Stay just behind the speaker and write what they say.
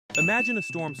Imagine a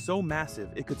storm so massive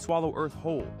it could swallow Earth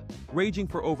whole, raging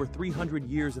for over 300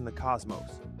 years in the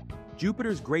cosmos.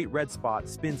 Jupiter's Great Red Spot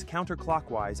spins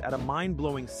counterclockwise at a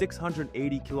mind-blowing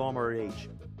 680 km/h,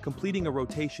 completing a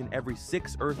rotation every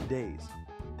 6 Earth days.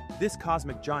 This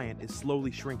cosmic giant is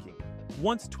slowly shrinking.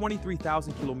 Once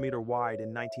 23,000 km wide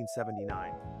in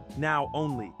 1979, now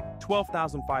only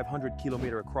 12,500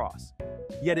 km across.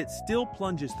 Yet it still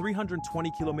plunges 320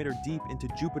 km deep into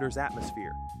Jupiter's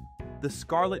atmosphere. The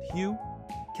scarlet hue?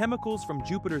 Chemicals from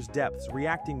Jupiter's depths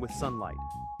reacting with sunlight,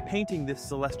 painting this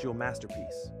celestial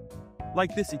masterpiece.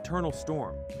 Like this eternal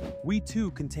storm, we too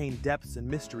contain depths and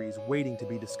mysteries waiting to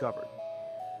be discovered.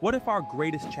 What if our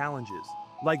greatest challenges,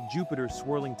 like Jupiter's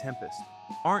swirling Tempest,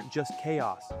 aren't just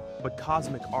chaos, but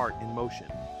cosmic art in motion?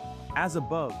 As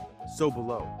above, so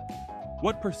below.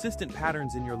 What persistent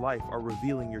patterns in your life are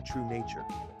revealing your true nature?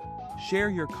 Share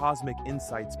your cosmic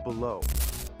insights below.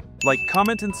 Like,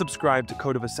 comment, and subscribe to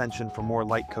Code of Ascension for more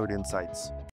light code insights.